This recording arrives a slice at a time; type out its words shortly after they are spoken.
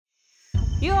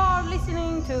You are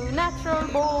listening to Natural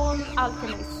Born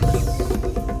Alchemist.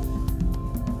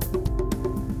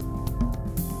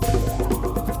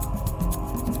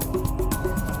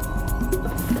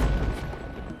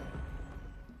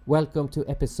 Welcome to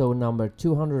episode number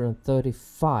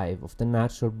 235 of the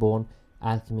Natural Born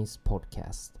Alchemist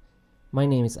podcast. My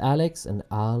name is Alex and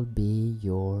I'll be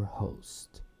your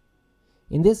host.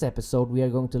 In this episode we are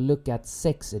going to look at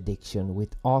sex addiction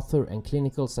with author and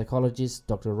clinical psychologist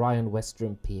Dr. Ryan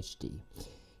Westrum, PhD.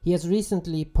 He has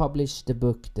recently published the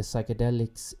book The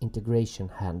Psychedelics Integration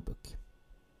Handbook.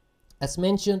 As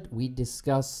mentioned, we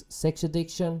discuss sex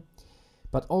addiction,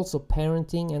 but also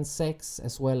parenting and sex,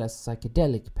 as well as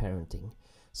psychedelic parenting,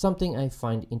 something I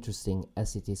find interesting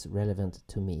as it is relevant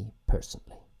to me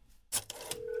personally.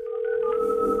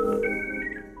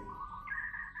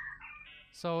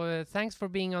 So thanks for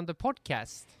being on the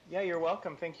podcast. Yeah, you're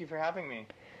welcome. Thank you for having me.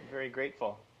 I'm very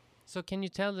grateful. So can you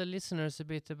tell the listeners a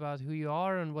bit about who you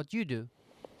are and what you do?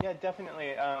 Yeah,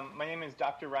 definitely. My name is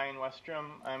Dr. Ryan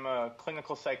Westrum. I'm a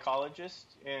clinical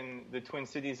psychologist in the Twin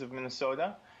Cities of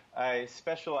Minnesota. I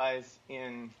specialize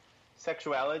in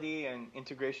sexuality and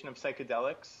integration of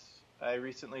psychedelics. I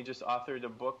recently just authored a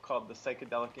book called The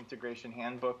Psychedelic Integration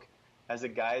Handbook as a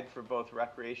guide for both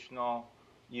recreational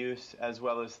use as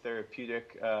well as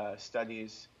therapeutic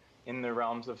studies in the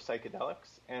realms of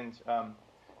psychedelics. And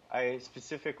I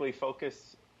specifically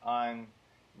focus on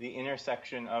the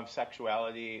intersection of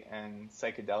sexuality and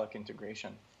psychedelic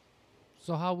integration.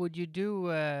 So how would you do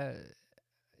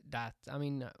that? I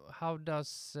mean, how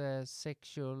does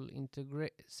sexuality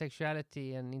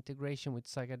and integration with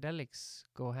psychedelics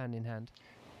go hand in hand?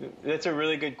 That's a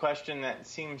really good question. That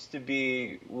seems to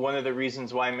be one of the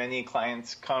reasons why many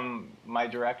clients come my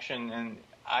direction. And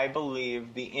I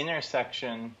believe the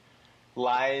intersection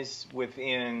lies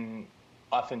within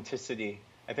authenticity.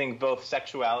 I think both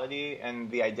sexuality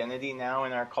and the identity now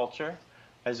in our culture,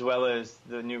 as well as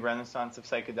the new renaissance of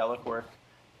psychedelic work,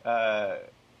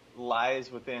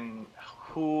 lies within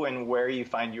who and where you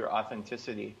find your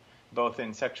authenticity, both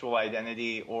in sexual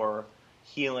identity or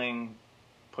healing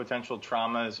potential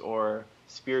traumas or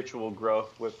spiritual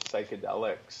growth with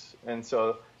psychedelics. And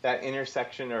so that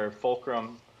intersection or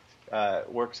fulcrum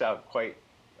works out quite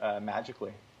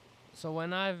magically. So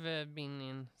when I've been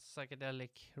in psychedelic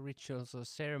rituals or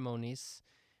ceremonies,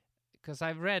 because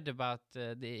I've read about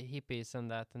the hippies and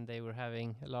that, and they were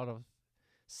having a lot of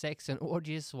sex and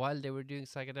orgies while they were doing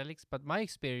psychedelics. But my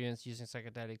experience using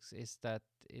psychedelics is that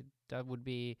that would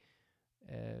be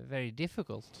very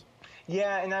difficult.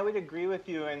 Yeah, and I would agree with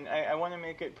you, and I want to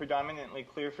make it predominantly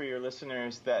clear for your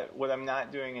listeners that what I'm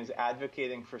not doing is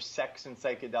advocating for sex and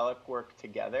psychedelic work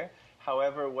together.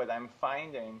 However, what I'm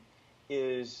finding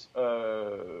is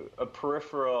a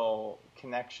peripheral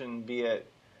connection, be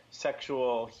it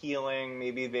sexual healing,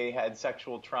 maybe they had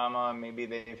sexual trauma, maybe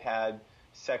they've had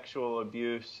sexual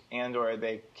abuse, and or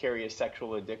they carry a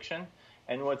sexual addiction.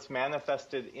 And what's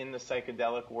manifested in the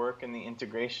psychedelic work and the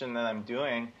integration that I'm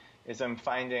doing is I'm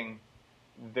finding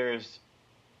there's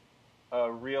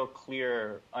a real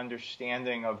clear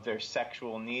understanding of their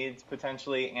sexual needs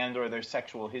potentially and or their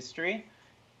sexual history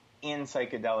in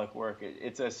psychedelic work.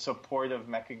 It's a supportive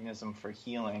mechanism for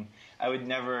healing. I would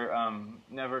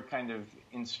never kind of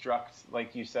instruct,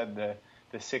 like you said, the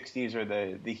 60s or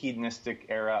the hedonistic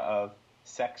era of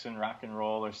sex and rock and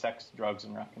roll or sex, drugs,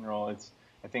 and rock and roll.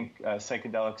 I think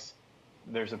psychedelics,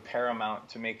 there's a paramount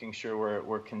to making sure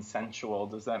we're consensual.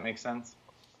 Does that make sense?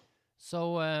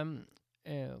 So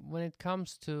when it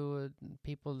comes to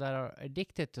people that are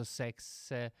addicted to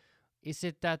sex, is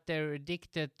it that they're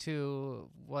addicted to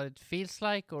what it feels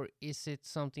like, or is it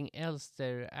something else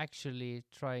they're actually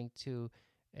trying to,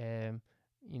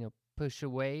 push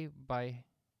away by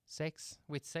sex?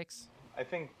 I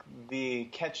think the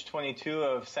catch-22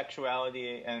 of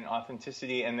sexuality and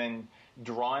authenticity and then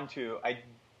drawn to,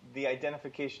 the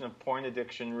identification of porn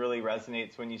addiction really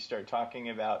resonates when you start talking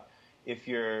about if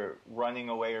you're running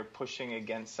away or pushing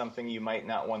against something you might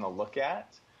not want to look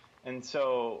at. And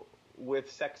so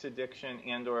with sex addiction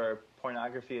and or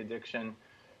pornography addiction,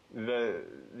 the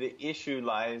issue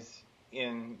lies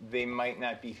in they might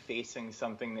not be facing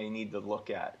something they need to look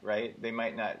at, right? They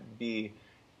might not be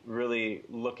really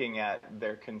looking at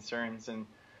their concerns. And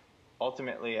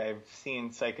ultimately, I've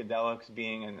seen psychedelics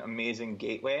being an amazing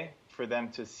gateway for them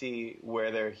to see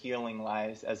where their healing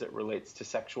lies as it relates to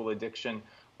sexual addiction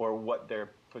or what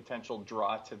their potential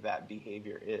draw to that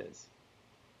behavior is.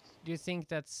 Do you think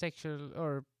that sexual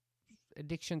or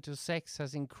addiction to sex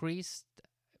has increased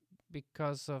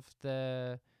because of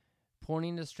the porn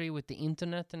industry with the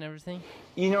internet and everything?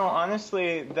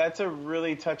 Honestly, that's a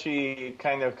really touchy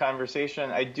kind of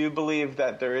conversation. I do believe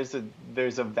that there's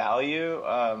a value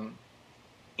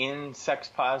in sex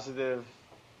positive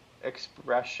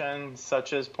expression,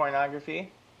 such as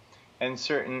pornography, and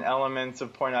certain elements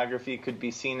of pornography could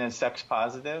be seen as sex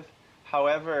positive.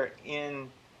 However, in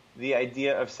the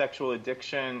idea of sexual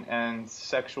addiction and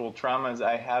sexual traumas,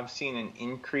 I have seen an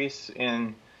increase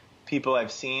in people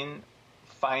I've seen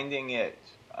finding it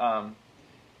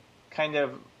kind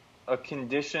of a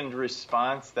conditioned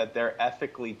response that they're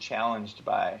ethically challenged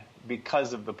by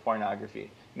because of the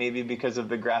pornography. Maybe because of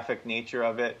the graphic nature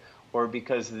of it, or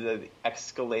because of the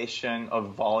escalation of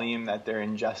volume that they're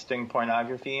ingesting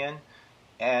pornography in.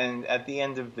 And at the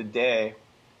end of the day,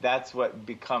 that's what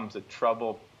becomes a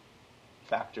trouble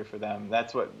factor for them.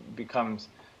 That's what becomes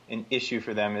an issue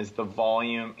for them, is the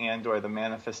volume and or the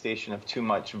manifestation of too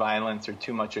much violence or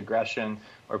too much aggression,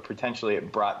 or potentially it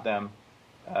brought them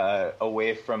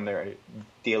away from their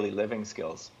daily living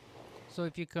skills. So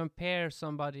if you compare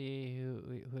somebody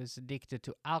who is addicted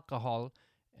to alcohol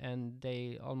and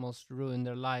they almost ruin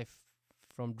their life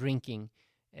from drinking,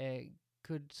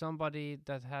 could somebody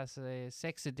that has a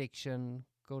sex addiction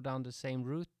go down the same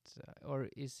route, or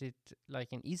is it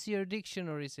like an easier addiction,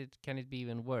 or can it be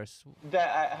even worse?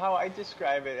 How I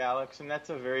describe it, Alex, and that's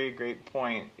a very great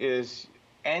point, is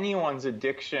anyone's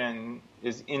addiction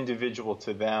is individual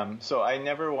to them. So I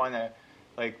never want to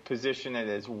position it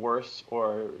as worse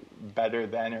or better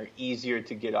than or easier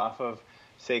to get off of,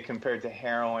 say, compared to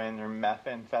heroin or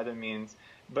methamphetamines.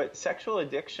 But sexual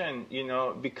addiction,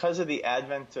 because of the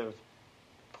advent of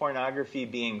pornography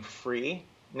being free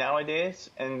nowadays,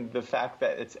 and the fact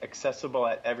that it's accessible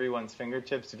at everyone's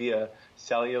fingertips via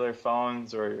cellular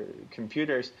phones or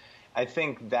computers, I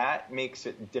think that makes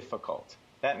it difficult.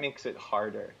 That makes it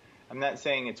harder. I'm not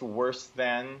saying it's worse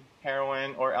than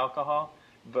heroin or alcohol,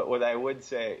 but what I would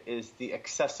say is the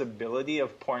accessibility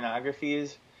of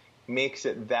pornographies makes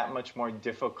it that much more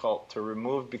difficult to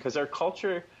remove, because our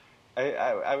culture,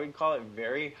 I would call it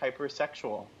very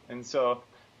hypersexual. And so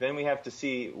then we have to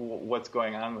see what's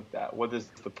going on with that. What is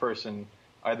the person?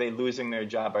 Are they losing their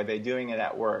job? Are they doing it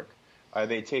at work? Are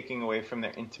they taking away from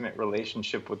their intimate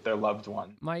relationship with their loved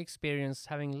one? My experience,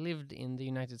 having lived in the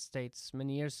United States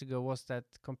many years ago, was that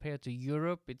compared to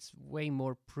Europe, it's way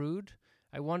more prude.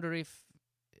 I wonder if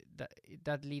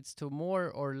that leads to more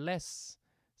or less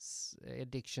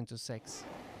addiction to sex.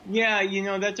 Yeah,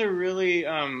 that's a really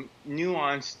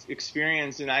nuanced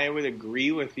experience, and I would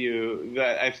agree with you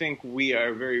that I think we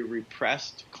are very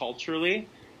repressed culturally.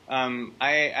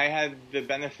 I had the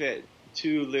benefit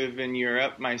to live in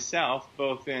Europe myself,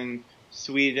 both in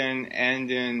Sweden and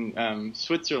in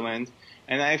Switzerland,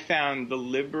 and I found the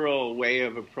liberal way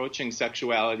of approaching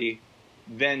sexuality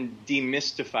then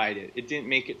demystified it. It didn't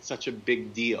make it such a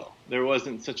big deal. There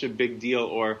wasn't such a big deal,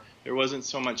 or there wasn't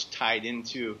so much tied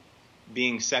into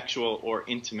being sexual or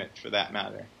intimate, for that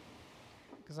matter.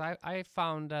 Because I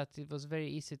found that it was very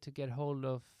easy to get hold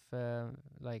of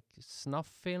snuff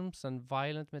films and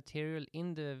violent material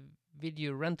in the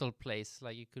video rental place.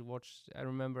 Like you could watch, I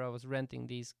remember I was renting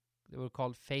these, they were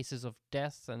called Faces of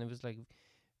Death, and it was like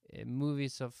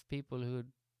movies of people who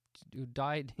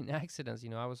died in accidents.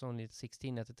 I was only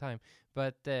 16 at the time,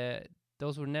 but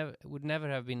those would never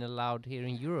have been allowed here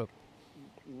in Europe.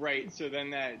 Right. So then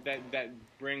that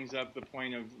brings up the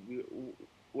point of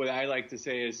what I like to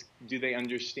say is, do they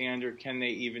understand, or can they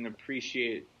even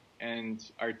appreciate and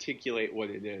articulate what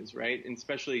it is, right? And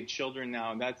especially children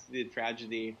now. That's the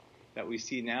tragedy that we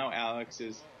see now, Alex,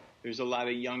 is there's a lot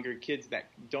of younger kids that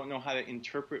don't know how to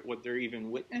interpret what they're even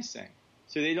witnessing.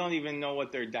 So they don't even know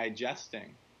what they're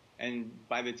digesting. And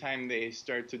by the time they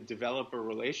start to develop a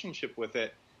relationship with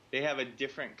it, they have a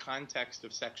different context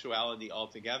of sexuality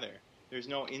altogether. There's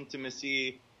no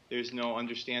intimacy. There's no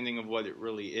understanding of what it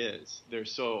really is. They're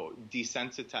so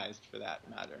desensitized for that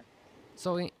matter.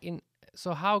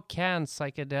 So how can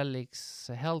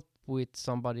psychedelics help with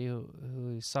somebody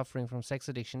who is suffering from sex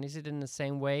addiction? Is it in the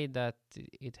same way that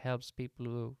it helps people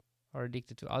who are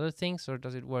addicted to other things, or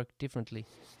does it work differently?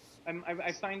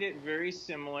 I find it very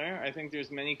similar. I think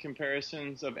there's many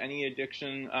comparisons of any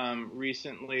addiction.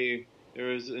 Recently, there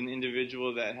was an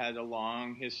individual that had a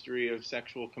long history of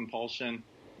sexual compulsion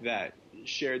that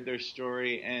shared their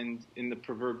story, and in the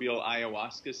proverbial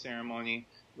ayahuasca ceremony,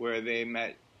 where they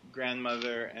met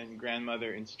grandmother, and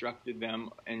grandmother instructed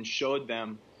them and showed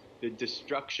them the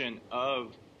destruction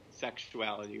of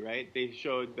sexuality, right? They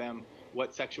showed them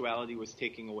what sexuality was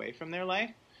taking away from their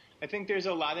life. I think there's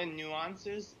a lot of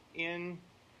nuances in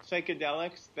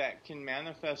psychedelics that can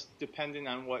manifest depending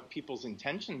on what people's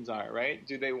intentions are, right?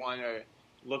 Do they want to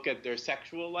look at their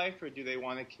sexual life, or do they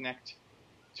want to connect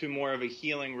to more of a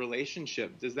healing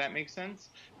relationship? Does that make sense?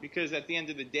 Because at the end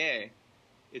of the day,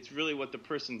 it's really what the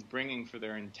person's bringing for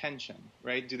their intention,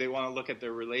 right? Do they want to look at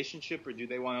their relationship, or do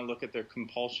they want to look at their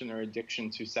compulsion or addiction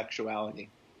to sexuality?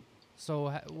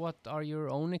 So, what are your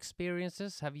own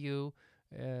experiences? Have you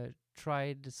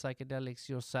tried psychedelics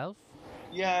yourself?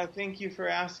 Yeah, thank you for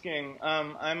asking.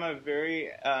 I'm a very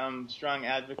strong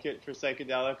advocate for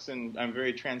psychedelics, and I'm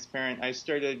very transparent. I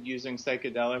started using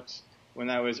psychedelics when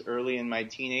I was early in my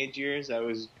teenage years. I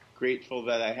was grateful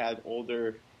that I had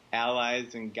older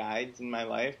allies and guides in my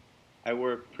life. I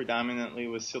worked predominantly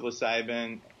with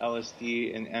psilocybin,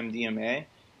 LSD, and MDMA,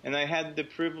 and I had the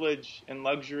privilege and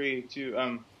luxury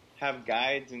to have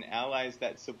guides and allies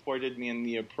that supported me in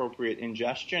the appropriate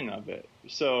ingestion of it.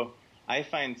 So I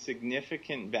find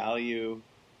significant value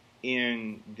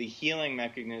in the healing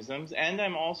mechanisms, and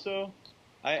I'm also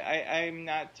I'm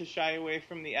not to shy away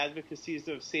from the advocacies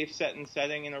of safe set and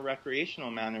setting in a recreational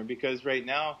manner, because right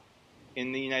now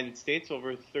in the United States,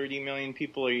 over 30 million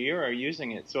people a year are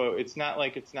using it. So it's not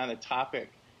like it's not a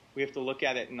topic. We have to look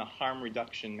at it in a harm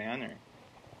reduction manner.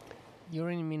 You're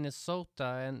in Minnesota,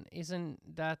 and isn't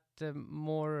that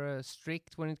more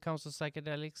strict when it comes to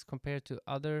psychedelics compared to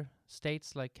other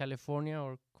states like California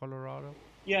or Colorado?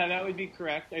 Yeah, that would be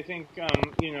correct. I think,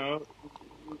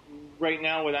 right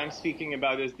now what I'm speaking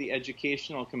about is the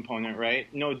educational component, right?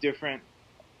 No different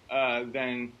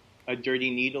than a dirty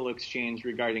needle exchange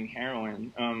regarding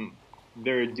heroin.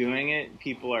 They're doing it.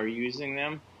 People are using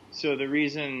them. So the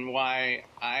reason why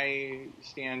I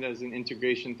stand as an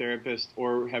integration therapist,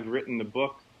 or have written the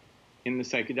book in the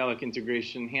Psychedelic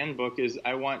Integration Handbook, is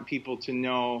I want people to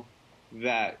know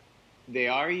that they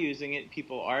are using it.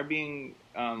 People are being,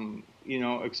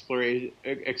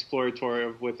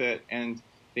 exploratory with it, and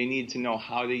they need to know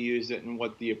how to use it and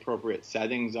what the appropriate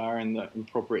settings are and the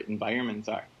appropriate environments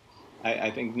are.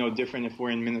 I think no different if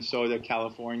we're in Minnesota,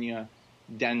 California,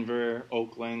 Denver,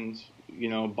 Oakland,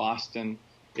 Boston.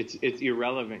 It's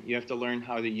irrelevant. You have to learn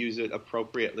how to use it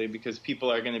appropriately, because people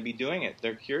are going to be doing it.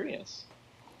 They're curious.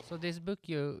 So this book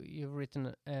you've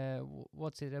written,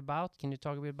 what's it about? Can you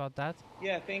talk a bit about that?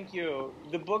 Yeah, thank you.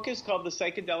 The book is called The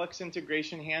Psychedelics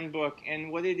Integration Handbook,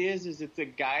 and what it is it's a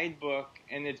guidebook,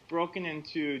 and it's broken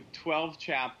into 12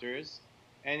 chapters,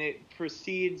 and it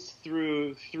proceeds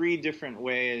through 3 different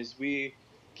ways. We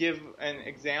give an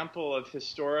example of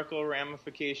historical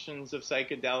ramifications of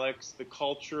psychedelics, the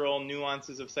cultural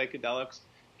nuances of psychedelics,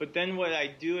 but then what I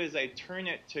do is I turn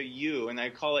it to you, and I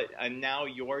call it a Now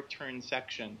Your Turn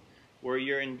section, where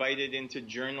you're invited into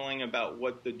journaling about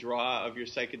what the draw of your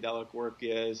psychedelic work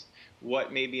is,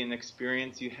 what maybe an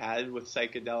experience you had with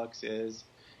psychedelics is.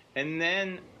 And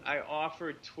then I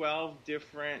offer 12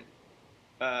 different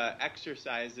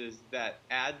exercises that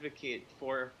advocate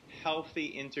for healthy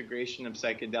integration of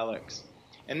psychedelics.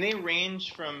 And they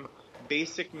range from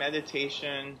basic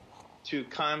meditation to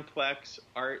complex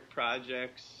art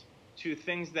projects to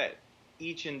things that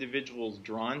each individual is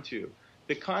drawn to.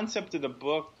 The concept of the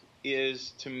book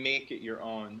is to make it your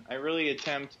own. I really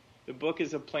attempt, the book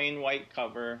is a plain white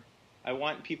cover. I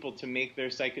want people to make their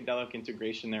psychedelic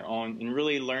integration their own and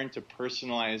really learn to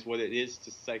personalize what it is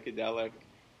to psychedelic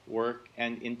work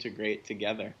and integrate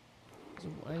together. So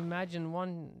I imagine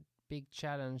one big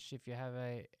challenge if you have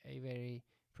a very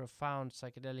profound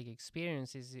psychedelic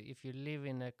experience is if you live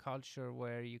in a culture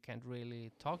where you can't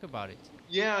really talk about it.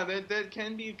 Yeah, that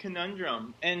can be a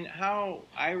conundrum. And how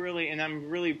I'm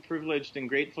really privileged and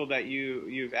grateful that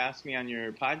you've asked me on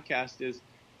your podcast is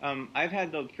I've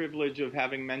had the privilege of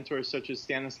having mentors such as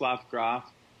Stanislav Grof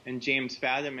and James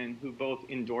Fadiman, who both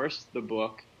endorsed the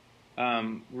book,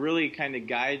 really kind of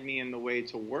guide me in the way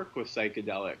to work with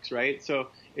psychedelics, right? So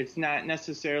it's not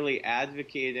necessarily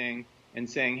advocating and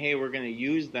saying, hey, we're going to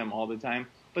use them all the time,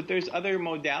 but there's other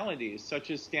modalities, such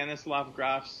as Stanislav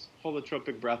Grof's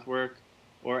holotropic breathwork,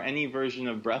 or any version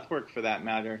of breathwork for that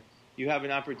matter. You have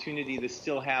an opportunity to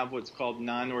still have what's called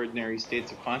non-ordinary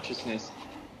states of consciousness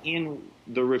in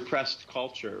the repressed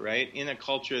culture, right? In a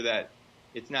culture that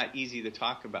it's not easy to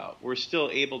talk about. We're still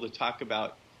able to talk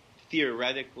about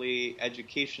theoretically,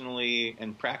 educationally,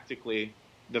 and practically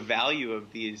the value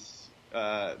of these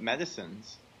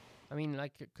medicines. I mean,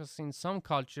 like, because in some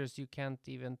cultures you can't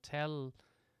even tell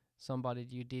somebody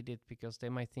you did it because they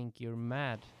might think you're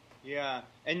mad. Yeah,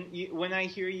 and when I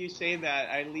hear you say that,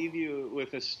 I leave you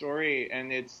with a story,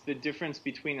 and it's the difference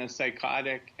between a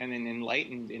psychotic and an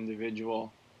enlightened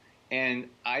individual. And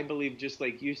I believe, just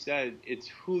like you said, it's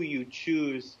who you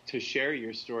choose to share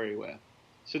your story with.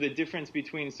 So the difference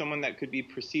between someone that could be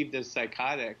perceived as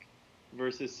psychotic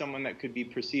versus someone that could be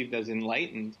perceived as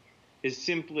enlightened is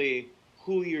simply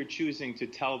who you're choosing to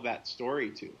tell that story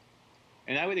to.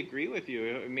 And I would agree with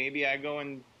you. Maybe I go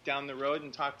down the road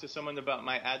and talk to someone about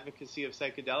my advocacy of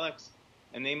psychedelics,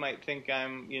 and they might think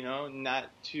I'm,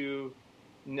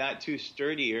 not too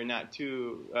sturdy or not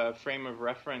too frame of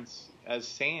reference as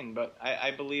sane. But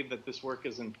I believe that this work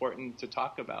is important to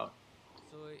talk about.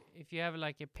 So if you have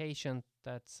like a patient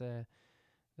that's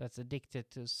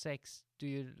addicted to sex, do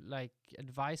you like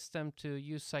advise them to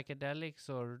use psychedelics,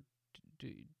 or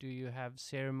do you have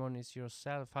ceremonies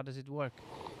yourself? How does it work?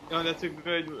 No, that's a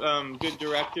good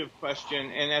directive question.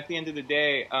 And at the end of the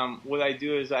day, what I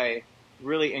do is I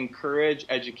really encourage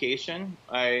education.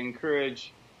 I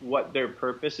encourage what their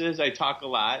purpose is. I talk a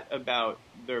lot about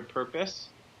their purpose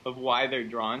of why they're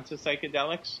drawn to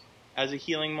psychedelics as a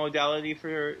healing modality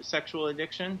for sexual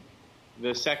addiction.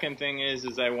 The second thing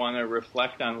is I want to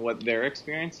reflect on what their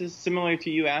experience is. Similar to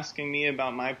you asking me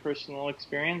about my personal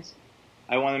experience,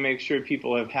 I want to make sure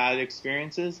people have had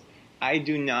experiences. I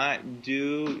do not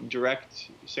do direct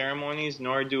ceremonies,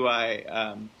 nor do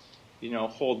I,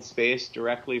 hold space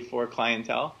directly for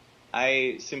clientele.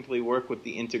 I simply work with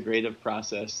the integrative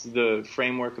process, the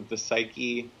framework of the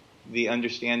psyche, the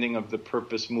understanding of the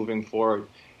purpose moving forward.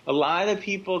 A lot of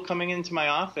people coming into my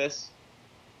office,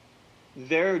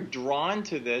 they're drawn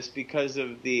to this because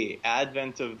of the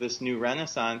advent of this new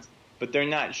renaissance, but they're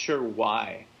not sure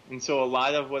why. And so a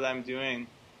lot of what I'm doing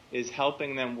is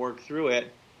helping them work through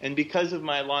it. And because of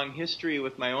my long history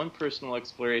with my own personal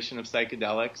exploration of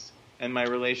psychedelics and my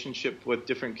relationship with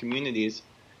different communities,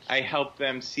 I help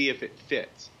them see if it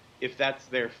fits, if that's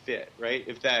their fit, right?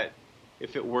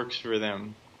 If it works for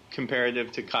them,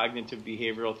 comparative to cognitive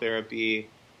behavioral therapy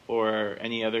or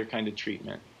any other kind of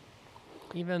treatment.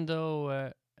 Even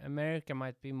though America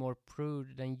might be more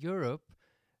prude than Europe,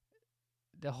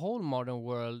 the whole modern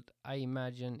world, I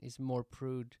imagine, is more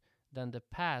prude than the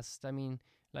past. I mean,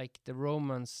 like the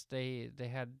Romans, they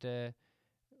had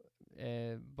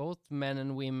both men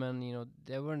and women.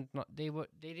 They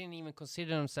didn't even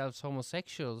consider themselves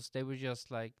homosexuals. They were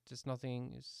just like, there's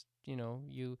nothing.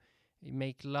 You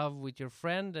make love with your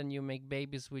friend and you make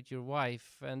babies with your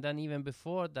wife. And then even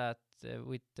before that,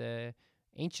 with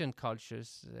ancient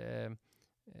cultures,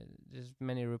 there's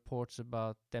many reports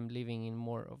about them living in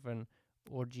more of an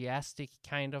orgiastic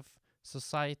kind of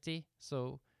society.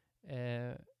 So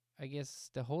I guess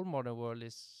the whole modern world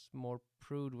is more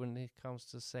prude when it comes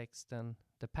to sex than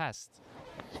the past.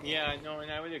 Yeah, no,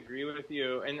 and I would agree with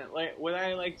you. And what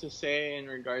I like to say in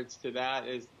regards to that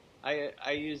is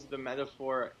I use the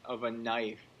metaphor of a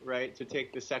knife, right, to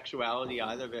take the sexuality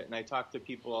out of it. And I talk to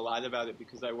people a lot about it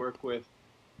because I work with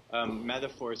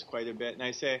metaphors quite a bit. And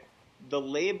I say the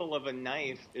label of a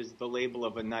knife is the label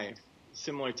of a knife,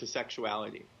 similar to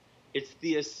sexuality. It's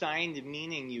the assigned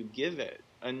meaning you give it.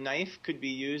 A knife could be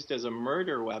used as a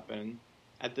murder weapon.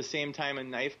 At the same time, a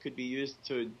knife could be used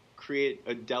to create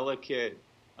a delicate,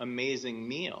 amazing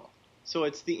meal. So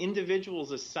it's the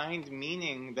individual's assigned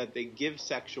meaning that they give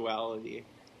sexuality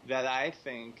that I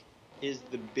think is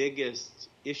the biggest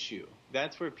issue.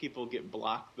 That's where people get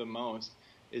blocked the most,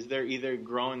 is they're either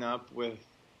grown up with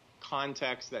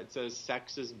context that says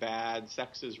sex is bad,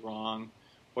 sex is wrong,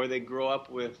 or they grow up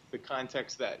with the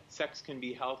context that sex can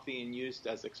be healthy and used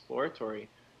as exploratory,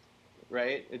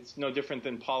 right? It's no different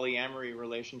than polyamory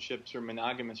relationships or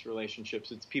monogamous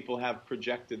relationships. It's people have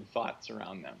projected thoughts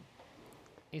around them.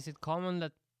 Is it common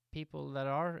that people that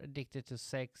are addicted to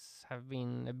sex have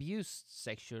been abused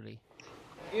sexually?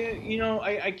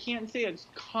 I can't say it's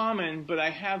common, but I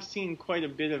have seen quite a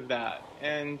bit of that.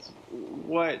 And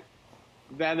what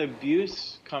that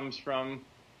abuse comes from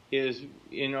is,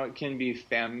 it can be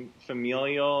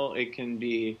familial, it can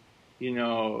be,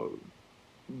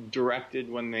 directed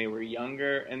when they were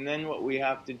younger. And then what we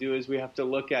have to do is we have to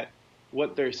look at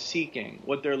what they're seeking,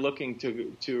 what they're looking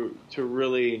to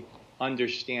really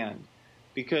understand.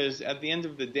 Because at the end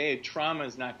of the day, trauma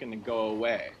is not going to go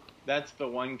away. That's the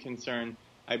one concern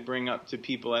I bring up to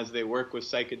people as they work with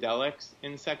psychedelics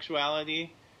in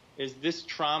sexuality, is this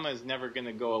trauma is never going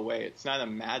to go away. It's not a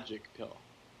magic pill.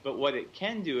 But what it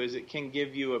can do is it can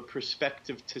give you a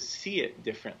perspective to see it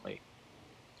differently,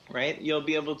 right? You'll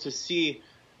be able to see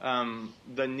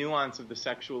the nuance of the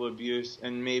sexual abuse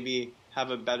and maybe have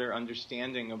a better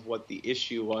understanding of what the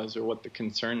issue was or what the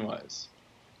concern was.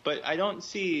 But I don't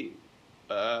see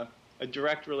a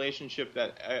direct relationship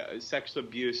that sex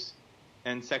abuse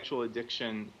and sexual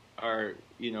addiction are,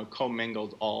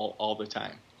 commingled all the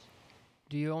time.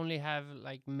 Do you only have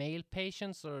like male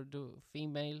patients, or do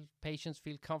female patients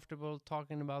feel comfortable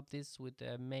talking about this with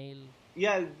a male?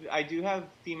 Yeah, I do have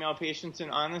female patients, and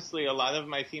honestly, a lot of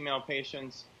my female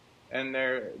patients and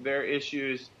their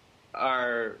issues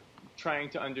are trying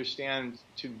to understand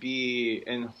to be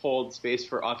and hold space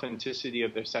for authenticity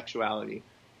of their sexuality.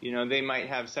 You know, they might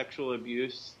have sexual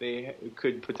abuse. They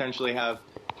could potentially have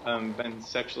been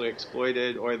sexually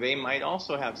exploited, or they might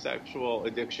also have sexual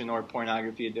addiction or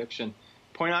pornography addiction.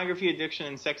 Pornography addiction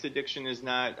and sex addiction is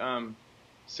not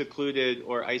secluded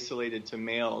or isolated to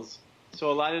males. So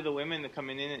a lot of the women that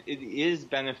come in, it is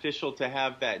beneficial to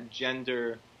have that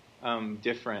gender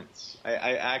difference.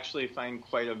 I actually find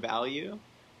quite a value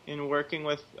in working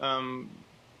with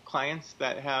clients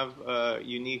that have a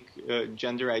unique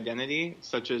gender identity,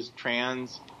 such as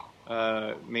trans.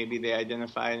 Maybe they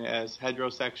identify as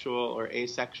heterosexual or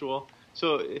asexual. So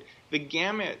the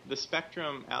gamut, the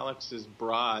spectrum, Alex, is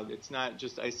broad. It's not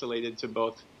just isolated to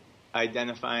both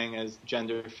identifying as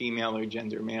gender female or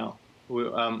gender male.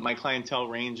 My clientele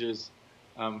ranges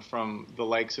from the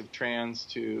likes of trans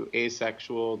to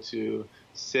asexual to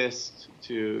cis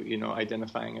to, you know,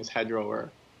 identifying as hetero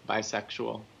or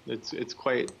bisexual. It's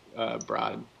quite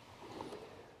broad.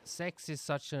 Sex is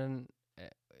such an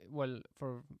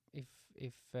for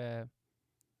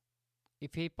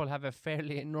if people have a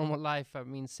fairly normal life, I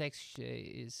mean, sex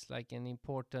is like an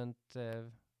important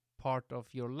part of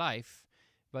your life.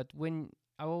 But when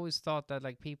I always thought that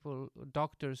like people,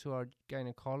 doctors who are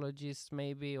gynecologists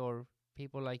maybe, or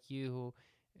people like you who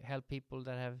help people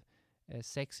that have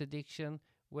sex addiction,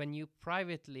 when you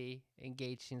privately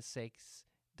engage in sex,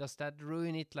 does that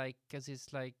ruin it? Like, because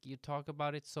it's like you talk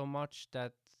about it so much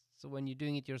that so when you're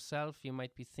doing it yourself, you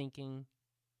might be thinking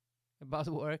about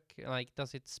work. Like,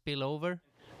 does it spill over?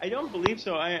 I don't believe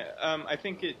so. I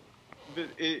think it,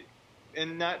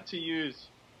 and not to use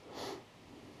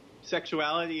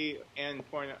sexuality and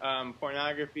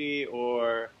pornography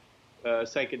or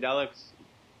psychedelics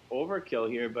overkill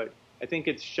here, but I think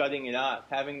it's shutting it off.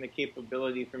 Having the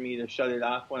capability for me to shut it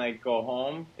off when I go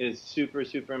home is super,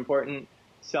 super important.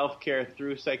 Self-care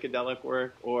through psychedelic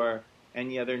work or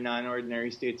any other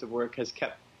non-ordinary states of work has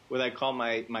kept what I call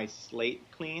my slate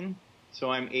clean. So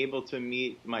I'm able to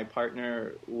meet my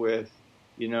partner with,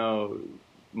 you know,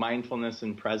 mindfulness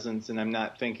and presence, and I'm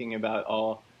not thinking about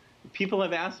all. People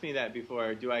have asked me that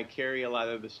before. Do I carry a lot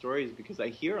of the stories? Because I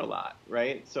hear a lot,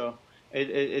 right? So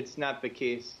it's not the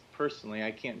case personally.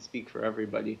 I can't speak for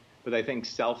everybody, but I think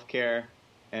self-care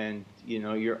and, you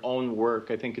know, your own work.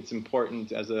 I think it's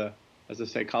important as a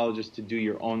psychologist to do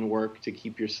your own work to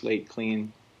keep your slate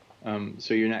clean,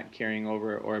 so you're not carrying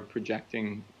over or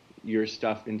projecting your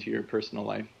stuff into your personal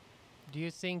life. Do you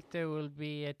think there will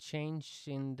be a change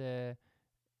in the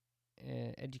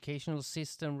educational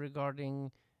system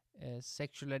regarding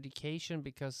sexual education?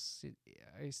 Because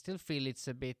I still feel it's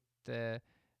a bit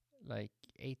like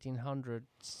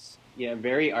 1800s. Yeah,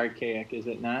 very archaic, is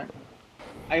it not?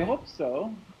 I hope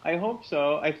so.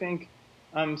 I think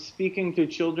speaking to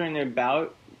children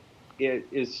about it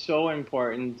is so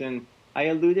important, and I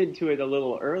alluded to it a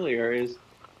little earlier, is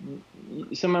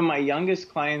some of my youngest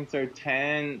clients are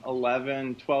 10,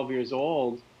 11, 12 years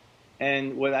old,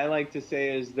 and what I like to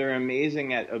say is they're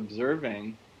amazing at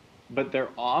observing, but they're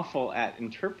awful at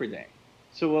interpreting.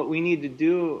 So what we need to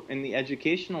do in the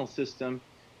educational system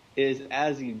is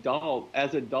as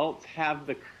adults have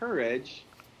the courage,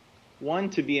 one,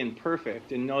 to be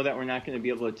imperfect and know that we're not going to be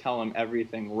able to tell them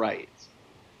everything right.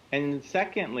 And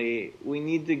secondly, we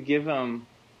need to give them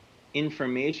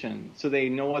information so they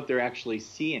know what they're actually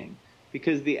seeing.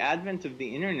 Because the advent of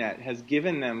the internet has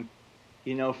given them,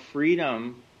 you know,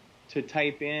 freedom to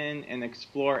type in and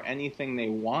explore anything they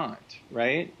want,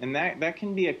 right? And that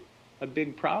can be a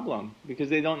big problem because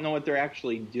they don't know what they're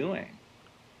actually doing.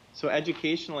 So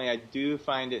educationally, I do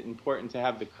find it important to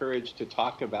have the courage to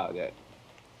talk about it.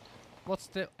 What's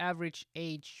the average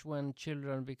age when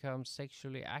children become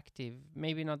sexually active?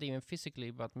 Maybe not even physically,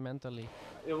 but mentally.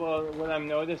 Well, what I'm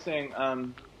noticing,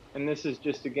 and this is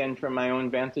just again from my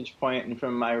own vantage point and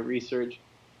from my research,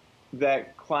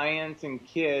 that clients and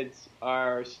kids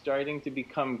are starting to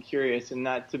become curious, and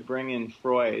not to bring in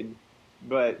Freud,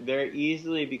 but they're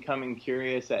easily becoming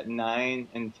curious at 9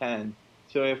 and 10.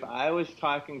 So if I was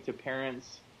talking to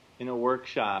parents in a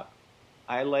workshop,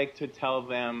 I like to tell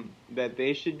them that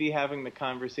they should be having the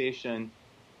conversation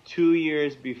 2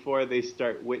 years before they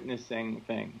start witnessing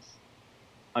things.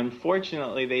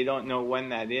 Unfortunately, they don't know when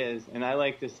that is, and I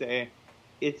like to say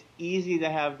it's easy to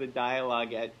have the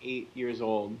dialogue at 8 years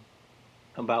old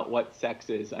about what sex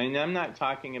is. I mean, I'm not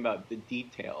talking about the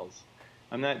details.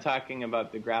 I'm not talking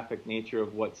about the graphic nature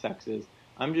of what sex is.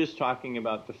 I'm just talking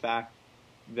about the fact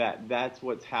that that's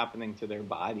what's happening to their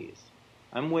bodies.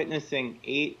 I'm witnessing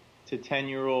 8 to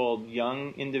 10-year-old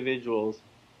young individuals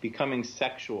becoming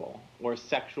sexual or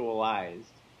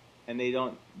sexualized, and they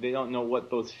don't know what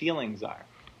those feelings are.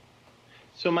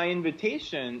 So my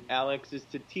invitation, Alex, is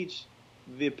to teach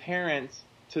the parents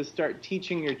to start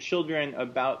teaching your children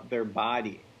about their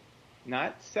body,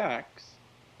 not sex,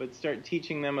 but start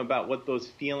teaching them about what those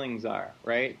feelings are,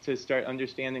 right? To start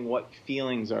understanding what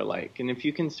feelings are like. And if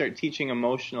you can start teaching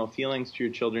emotional feelings to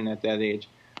your children at that age,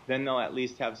 then they'll at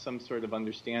least have some sort of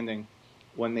understanding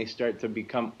when they start to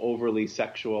become overly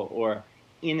sexual or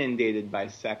inundated by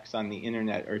sex on the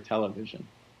internet or television.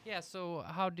 Yeah, so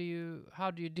how do you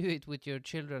do it with your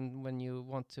children when you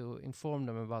want to inform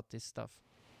them about this stuff?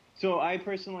 So I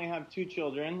personally have two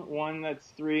children, one that's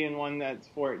 3 and one that's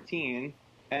 14.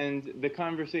 And the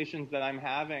conversations that I'm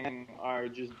having are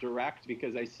just direct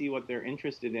because I see what they're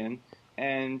interested in.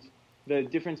 And the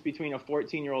difference between a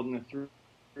 14-year-old and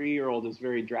a 3-year-old is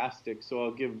very drastic. So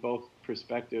I'll give both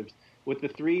perspectives. With the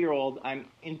 3-year-old, I'm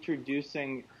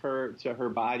introducing her to her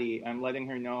body. I'm letting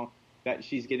her know that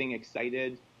she's getting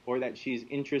excited or that she's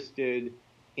interested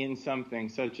in something,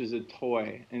 such as a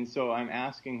toy. And so I'm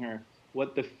asking her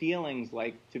what the feeling's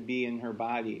like to be in her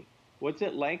body. What's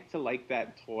it like to like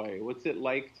that toy? What's it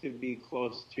like to be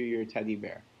close to your teddy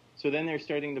bear? So then they're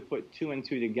starting to put 2 and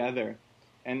 2 together,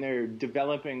 and they're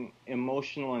developing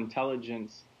emotional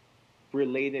intelligence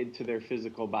related to their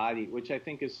physical body, which I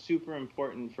think is super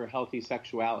important for healthy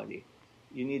sexuality.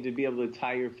 You need to be able to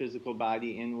tie your physical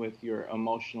body in with your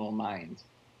emotional mind.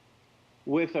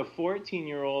 With a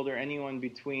 14-year-old or anyone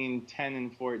between 10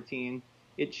 and 14,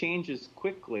 it changes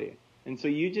quickly. And so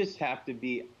you just have to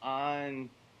be on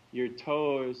your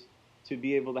toes to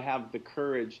be able to have the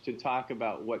courage to talk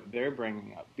about what they're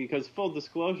bringing up. Because full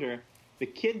disclosure, the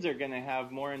kids are going to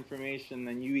have more information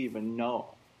than you even know.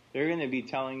 They're going to be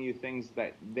telling you things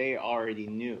that they already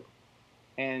knew.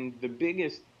 And the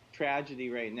biggest tragedy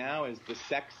right now is the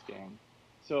sexting.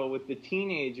 So with the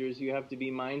teenagers, you have to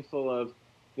be mindful of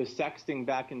the sexting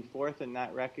back and forth and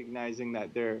not recognizing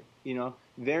that they're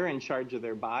in charge of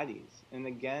their bodies. And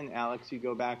again, Alex, you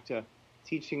go back to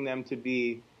teaching them to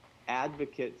be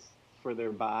advocates for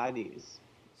their bodies.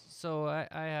 So I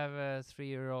have a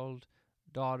 3-year-old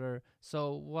daughter.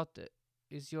 So what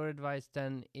is your advice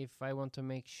then if I want to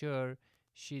make sure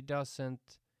she doesn't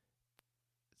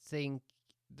think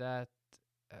that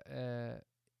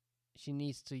she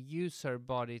needs to use her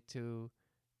body to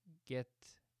get,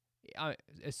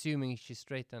 assuming she's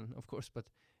straight then, of course, but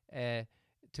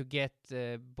to get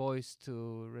boys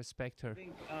to respect her? I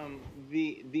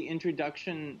think the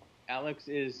introduction, Alex,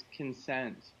 is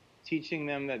consent, teaching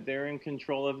them that they're in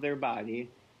control of their body,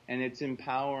 and it's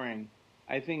empowering.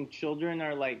 I think children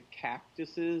are like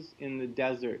cactuses in the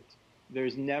desert.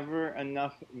 There's never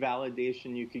enough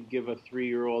validation you could give a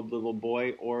 3-year-old little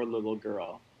boy or little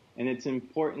girl. And it's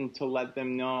important to let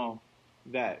them know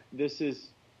that this is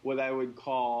what I would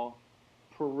call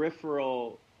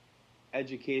peripheral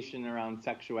education around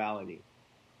sexuality,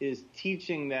 is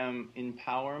teaching them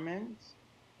empowerment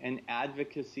and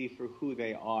advocacy for who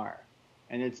they are.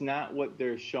 And it's not what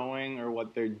they're showing or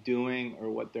what they're doing or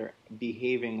what they're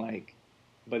behaving like,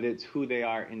 but it's who they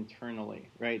are internally,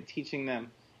 right? Teaching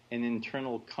them an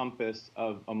internal compass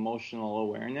of emotional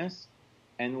awareness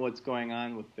and what's going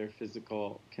on with their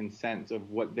physical consent of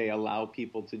what they allow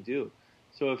people to do.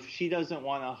 So if she doesn't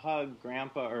want to hug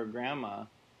grandpa or grandma,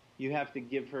 you have to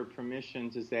give her permission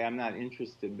to say, I'm not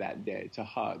interested that day to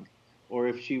hug. Or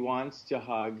if she wants to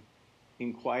hug,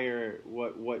 inquire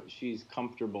what she's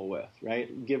comfortable with,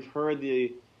 right? Give her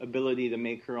the ability to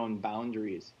make her own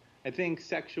boundaries. I think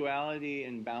sexuality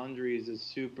and boundaries is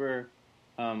super,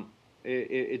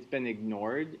 it's been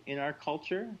ignored in our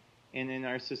culture and in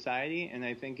our society. And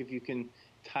I think if you can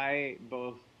tie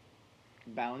both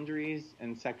boundaries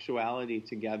and sexuality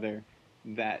together,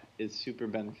 that is super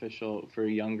beneficial for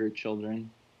younger children.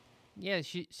 Yeah,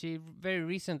 she very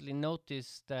recently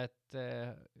noticed that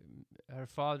her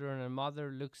father and her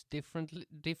mother looks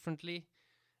differently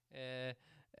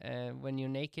when you're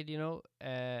naked,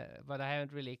 but I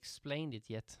haven't really explained it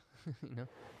yet.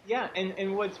 Yeah,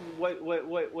 and what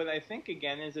I think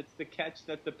again is it's the catch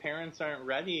that the parents aren't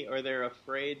ready or they're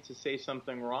afraid to say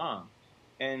something wrong.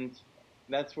 And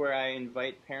that's where I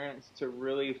invite parents to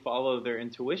really follow their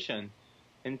intuition.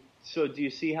 And so do you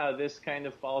see how this kind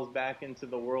of falls back into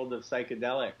the world of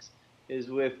psychedelics? Is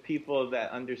with people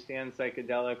that understand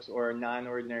psychedelics or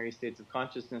non-ordinary states of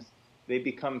consciousness, they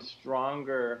become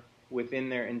stronger within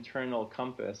their internal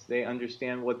compass. They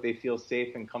understand what they feel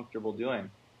safe and comfortable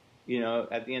doing.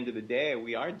 At the end of the day,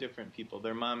 we are different people.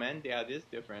 Their mom and dad is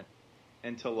different.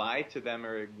 And to lie to them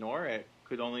or ignore it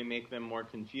could only make them more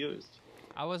confused.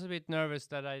 I was a bit nervous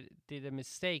that I did a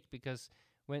mistake because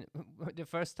when the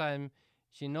first time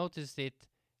she noticed it,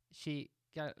 she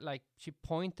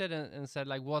pointed and said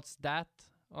like, "What's that?"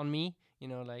 on me,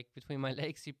 like between my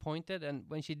legs. She pointed, and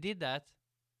when she did that,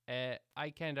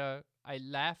 I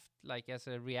laughed, like as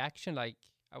a reaction, like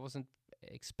I wasn't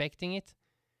expecting it.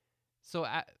 So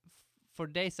for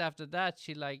days after that,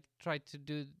 she like tried to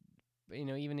do,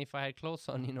 even if I had clothes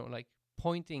on, like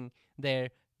pointing there,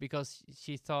 because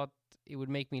she thought it would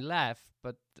make me laugh.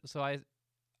 But so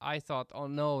I thought, oh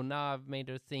no, now I've made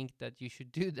her think that you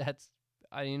should do that.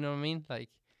 You know what I mean? Like,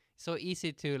 so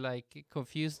easy to like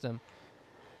confuse them.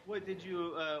 What did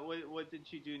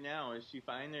she do now? Is she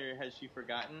fine, or has she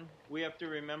forgotten? We have to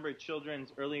remember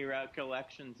children's early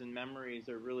recollections and memories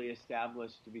are really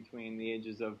established between the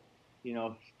ages of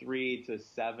 3 to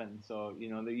 7. So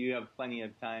that you have plenty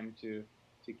of time to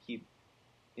keep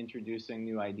introducing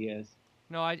new ideas.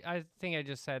 No, I think I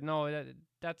just said no.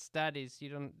 That's daddy's.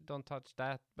 You don't touch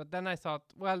that. But then I thought,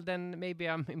 well, then maybe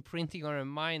I'm imprinting on her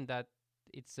mind that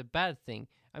it's a bad thing.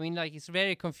 I mean, like, it's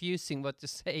very confusing what to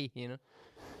say,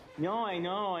 No, I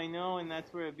know, and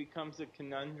that's where it becomes a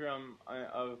conundrum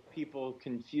of people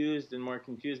confused and more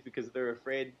confused because they're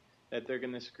afraid that they're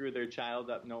going to screw their child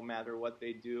up no matter what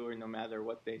they do or no matter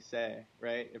what they say,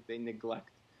 right? If they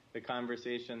neglect the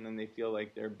conversation, then they feel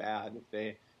like they're bad. If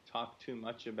they talk too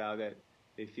much about it,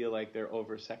 they feel like they're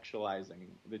over-sexualizing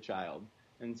the child.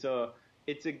 And so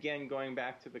it's, again, going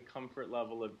back to the comfort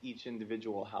level of each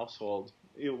individual household,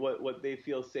 what they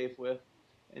feel safe with,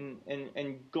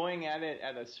 and going at it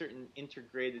at a certain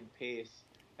integrated pace.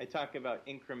 I talk about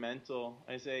incremental.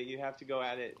 I say you have to go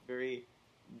at it very,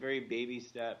 very baby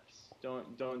steps.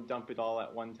 Don't dump it all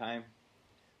at one time.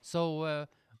 So,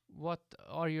 what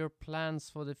are your plans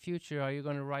for the future? Are you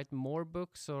going to write more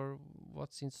books, or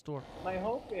what's in store? My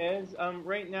hope is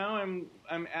right now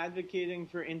I'm advocating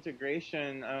for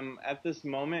integration. At this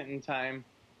moment in time,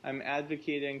 I'm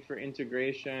advocating for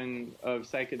integration of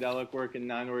psychedelic work and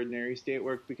non-ordinary state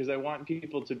work because I want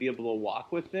people to be able to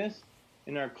walk with this.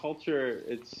 In our culture,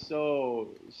 it's so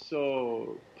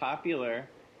popular,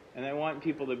 and I want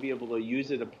people to be able to use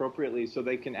it appropriately so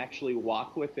they can actually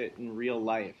walk with it in real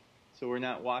life. So we're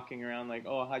not walking around like,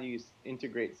 oh, how do you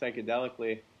integrate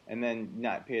psychedelically and then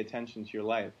not pay attention to your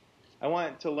life? I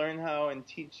want to learn how and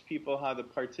teach people how to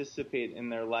participate in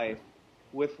their life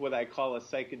with what I call a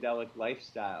psychedelic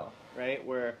lifestyle, right?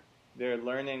 Where they're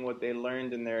learning what they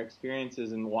learned in their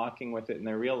experiences and walking with it in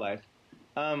their real life.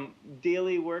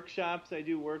 Daily workshops. I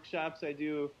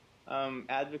do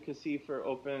advocacy for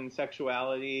open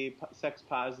sexuality, sex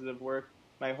positive work.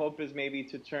 My hope is maybe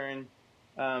to turn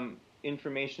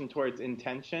information towards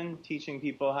intention, teaching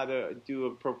people how to do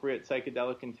appropriate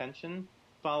psychedelic intention,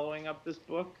 following up this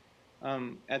book.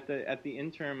 At the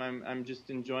interim, I'm just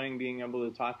enjoying being able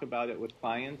to talk about it with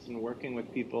clients and working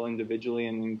with people individually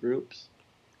and in groups.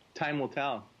 Time will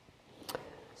tell.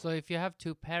 So if you have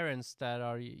two parents that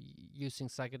are using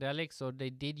psychedelics, or they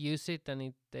did use it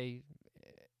and they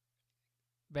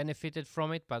benefited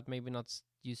from it, but maybe not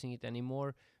using it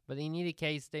anymore, but in either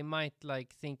case, they might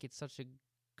like think it's such a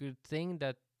good thing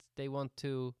that they want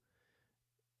to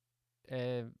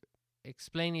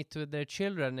explain it to their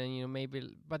children, and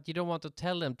maybe, but you don't want to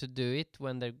tell them to do it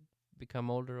when they become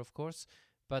older, of course.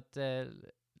 But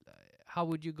how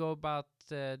would you go about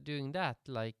doing that,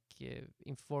 like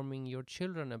informing your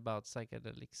children about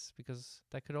psychedelics? Because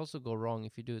that could also go wrong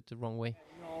if you do it the wrong way.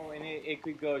 No, and it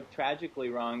could go tragically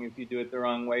wrong if you do it the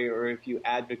wrong way, or if you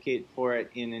advocate for it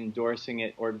in endorsing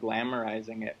it or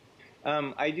glamorizing it.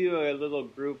 I do a little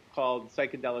group called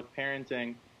Psychedelic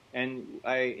Parenting, and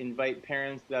I invite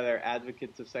parents that are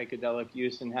advocates of psychedelic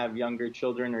use and have younger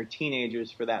children, or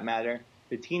teenagers for that matter.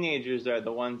 The teenagers are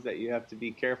the ones that you have to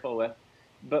be careful with.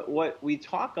 But what we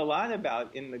talk a lot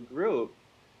about in the group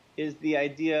is the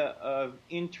idea of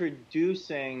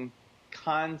introducing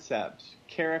concepts,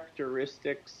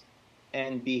 characteristics,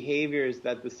 and behaviors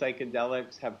that the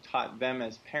psychedelics have taught them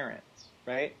as parents,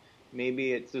 right?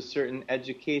 Maybe it's a certain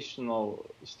educational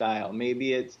style.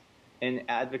 Maybe it's an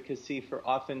advocacy for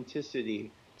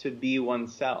authenticity, to be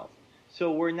oneself.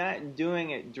 So we're not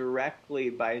doing it directly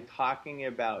by talking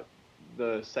about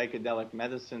the psychedelic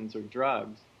medicines or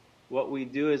drugs. What we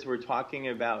do is we're talking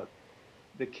about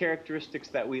the characteristics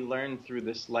that we learn through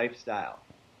this lifestyle.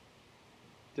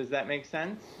 Does that make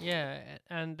sense? Yeah,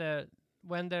 and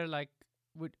when they're like,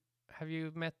 have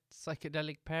you met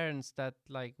psychedelic parents that,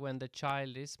 like, when the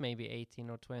child is maybe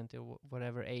 18 or 20 or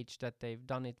whatever age, that they've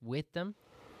done it with them?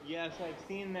 Yes, I've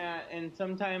seen that, and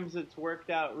sometimes it's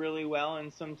worked out really well,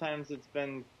 and sometimes it's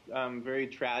been very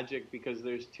tragic because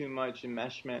there's too much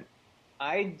enmeshment.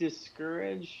 I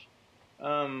discourage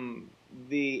the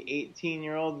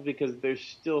 18-year-olds because they're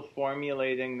still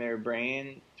formulating their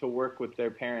brain to work with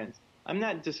their parents. I'm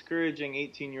not discouraging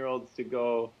 18-year-olds to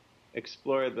go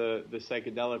explore the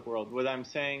psychedelic world. What I'm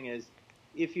saying is,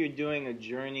 if you're doing a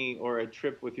journey or a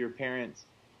trip with your parents,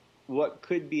 what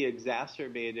could be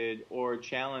exacerbated or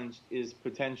challenged is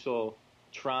potential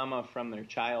trauma from their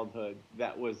childhood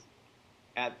that was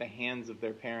at the hands of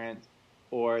their parents,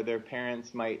 or their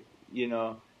parents might,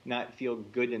 not feel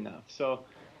good enough. So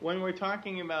when we're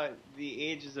talking about the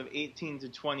ages of 18 to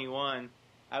 21,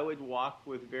 I would walk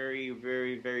with very,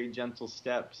 very, very gentle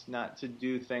steps, not to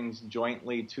do things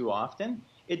jointly too often.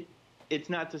 It's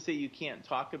not to say you can't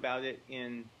talk about it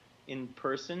in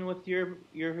person with your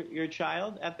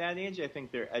child at that age. I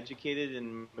think they're educated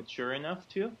and mature enough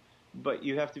to, but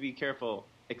you have to be careful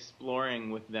exploring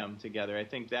with them together. I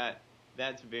think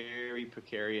that's very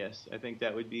precarious. I think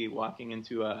that would be walking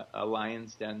into a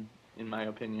lion's den, in my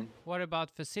opinion. What about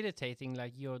facilitating,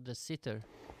 like you're the sitter?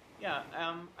 Yeah,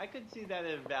 I could see that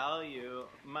at value.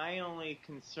 My only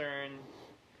concern,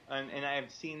 and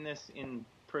I've seen this in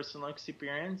personal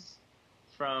experience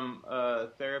from a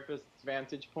therapist's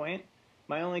vantage point,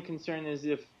 my only concern is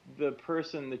if the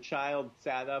child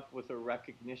sat up with a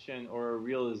recognition or a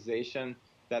realization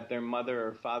that their mother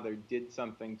or father did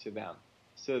something to them.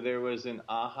 So there was an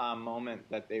aha moment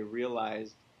that they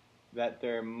realized that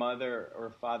their mother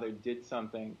or father did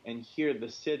something, and here the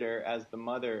sitter, as the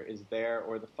mother, is there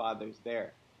or the father's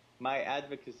there. My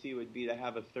advocacy would be to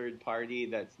have a third party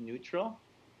that's neutral,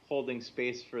 holding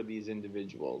space for these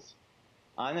individuals.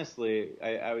 Honestly,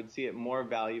 I would see it more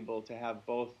valuable to have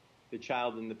both the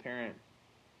child and the parent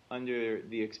under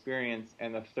the experience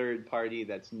and a third party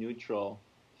that's neutral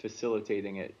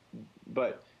facilitating it.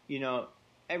 But,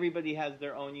 everybody has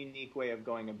their own unique way of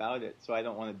going about it, so I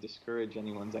don't want to discourage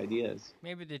anyone's ideas.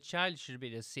 Maybe the child should be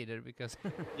the sitter because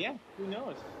Yeah, who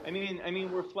knows? I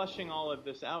mean, we're flushing all of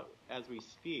this out as we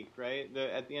speak, right?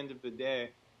 At the end of the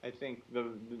day, I think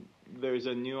there's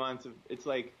a nuance of, it's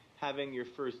like having your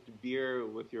first beer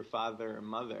with your father or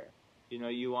mother.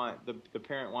 You want the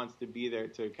parent wants to be there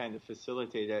to kind of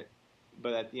facilitate it,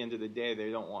 but at the end of the day,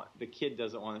 the kid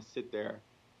doesn't want to sit there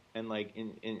and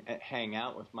hang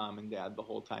out with mom and dad the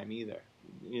whole time either,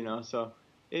 so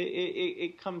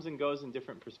it comes and goes in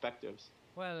different perspectives.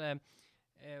 Well,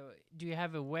 do you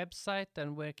have a website,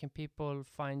 and where can people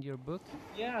find your book?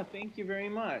 Yeah, thank you very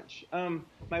much.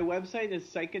 My website is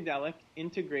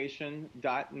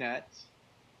psychedelicintegration.net.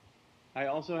 I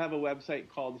also have a website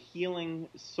called Healing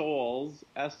Souls,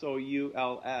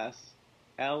 SOULS,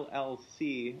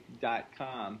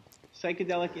 LLC.com.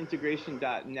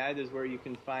 Psychedelicintegration.net is where you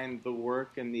can find the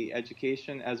work and the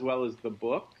education, as well as the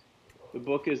book. The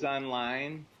book is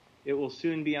online. It will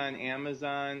soon be on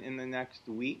Amazon in the next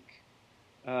week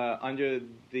under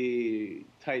the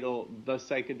title The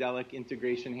Psychedelic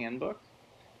Integration Handbook.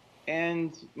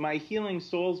 And my Healing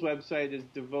Souls website is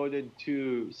devoted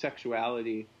to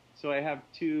sexuality. So I have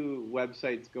two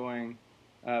websites going,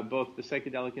 both the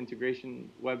Psychedelic Integration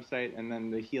website and then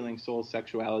the Healing Souls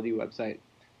Sexuality website,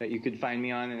 that you could find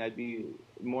me on, and I'd be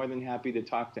more than happy to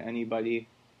talk to anybody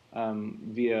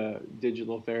via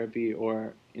digital therapy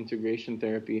or integration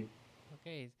therapy.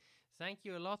 Okay, thank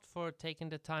you a lot for taking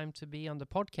the time to be on the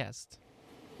podcast.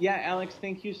 Yeah, Alex,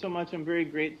 thank you so much. I'm very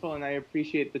grateful, and I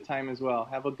appreciate the time as well.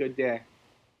 Have a good day.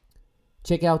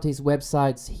 Check out his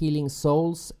websites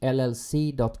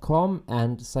healingsoulsllc.com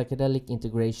and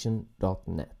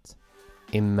psychedelicintegration.net.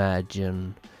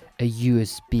 Imagine a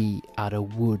USB out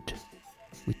of wood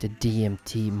with a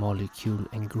DMT molecule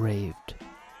engraved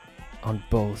on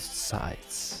both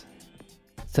sides.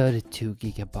 32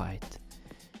 gigabyte,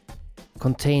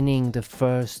 containing the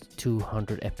first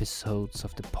 200 episodes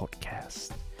of the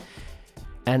podcast,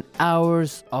 and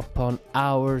hours upon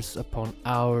hours upon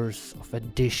hours of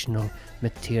additional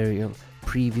material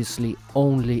previously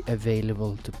only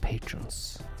available to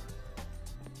patrons.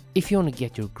 If you want to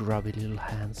get your grubby little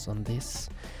hands on this,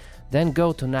 then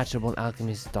go to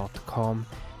naturalbornalchemist.com,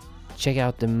 check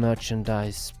out the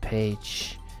merchandise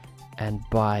page, and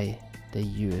buy the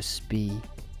USB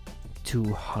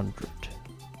 200.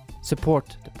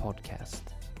 Support the podcast.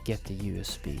 Get the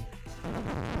USB.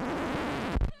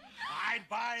 I'd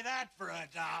buy that for $1.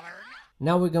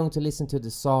 Now we're going to listen to the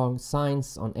song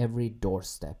Signs on Every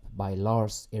Doorstep by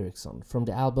Lars Eriksson from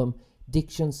the album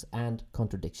Dictions and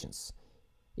Contradictions.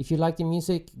 If you like the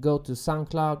music, go to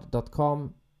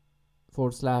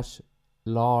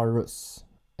soundcloud.com/Larus,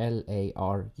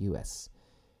 Larus.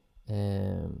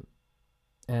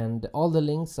 And all the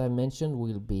links I mentioned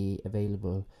will be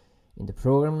available in the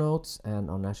program notes and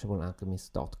on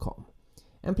naturalbornalchemist.com.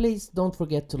 And please don't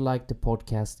forget to like the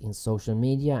podcast in social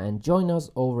media and join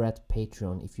us over at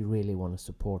Patreon if you really want to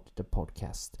support the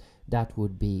podcast. That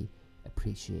would be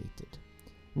appreciated.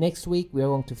 Next week we are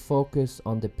going to focus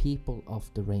on the people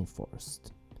of the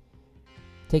rainforest.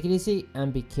 Take it easy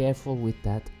and be careful with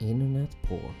that internet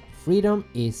porn. Freedom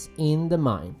is in the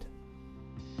mind.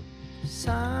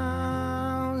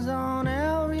 Sounds on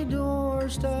every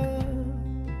doorstep.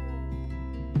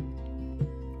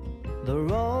 The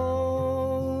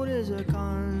road is a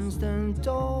constant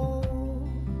toll.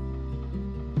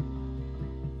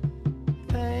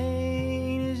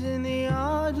 Pain is in the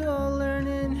art of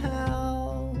learning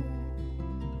how.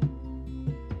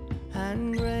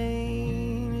 And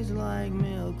rain is like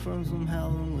milk from some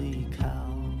heavenly cow.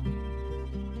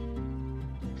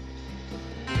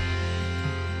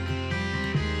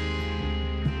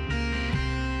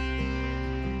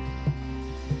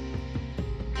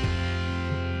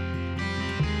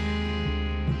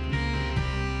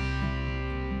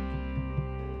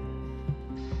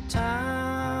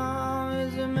 Time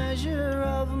is a measure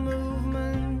of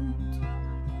movement,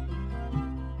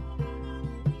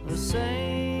 the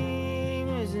same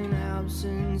as an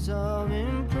absence of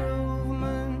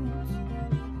improvement.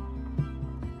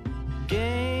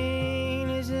 Gain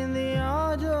is in the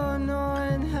art of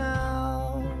knowing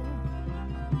how.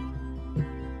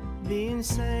 Being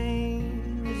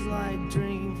sane is like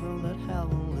drinking from that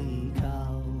heavenly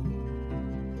cow.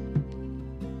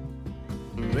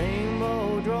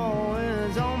 Rainbow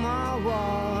drawings on my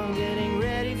wall, I'm getting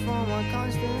ready for my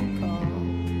constant call.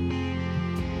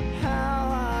 How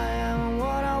I am and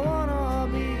what I wanna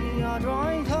be are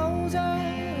drawing closer.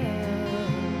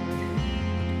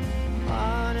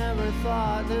 I never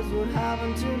thought this would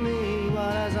happen to me,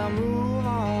 but as I move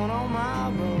on my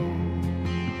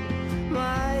road,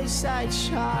 my sight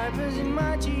sharp as in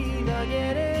my teeth are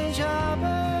getting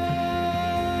sharper.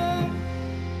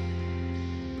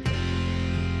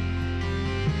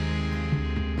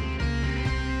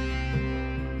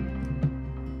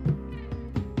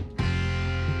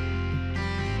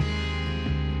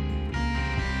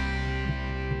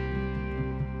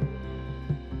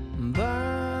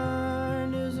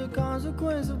 Burn is a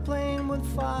consequence of playing with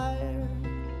fire.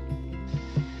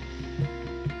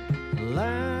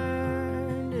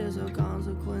 Learned is a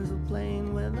consequence of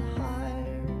playing with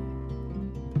fire.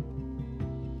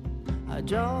 A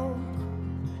joke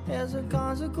is a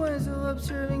consequence of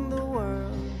observing the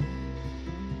world.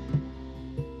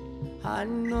 I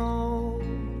know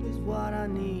is what I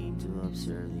need to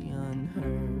observe the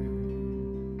unheard.